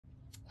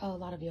A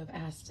lot of you have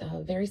asked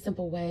a very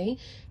simple way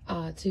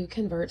to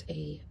convert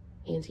a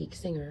antique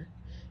singer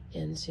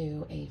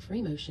into a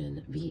free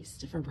motion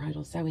beast for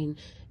bridal sewing.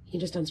 You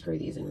just unscrew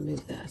these and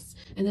remove this.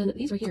 And then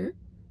these right here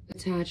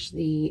attach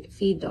the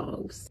feed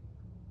dogs.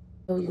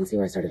 So you can see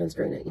where I started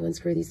unscrewing it. You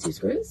unscrew these 2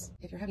 screws.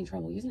 If you're having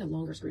trouble, using a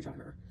longer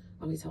screwdriver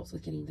always helps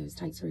with getting those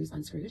tight screws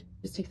unscrewed.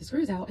 Just take the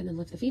screws out and then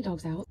lift the feed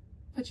dogs out.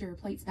 Put your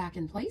plates back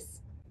in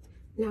place.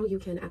 Now you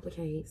can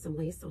applique some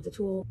lace onto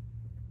tulle.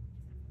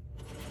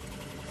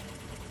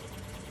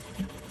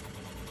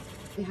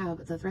 We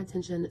have the thread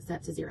tension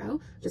set to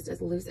 0, just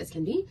as loose as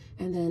can be.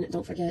 And then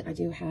don't forget, I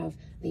do have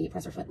the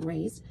presser foot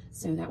raised,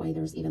 so that way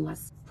there's even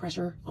less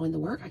pressure on the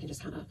work. I can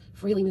just kind of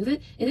freely move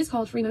it. It is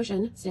called free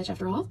motion stitch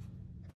after all.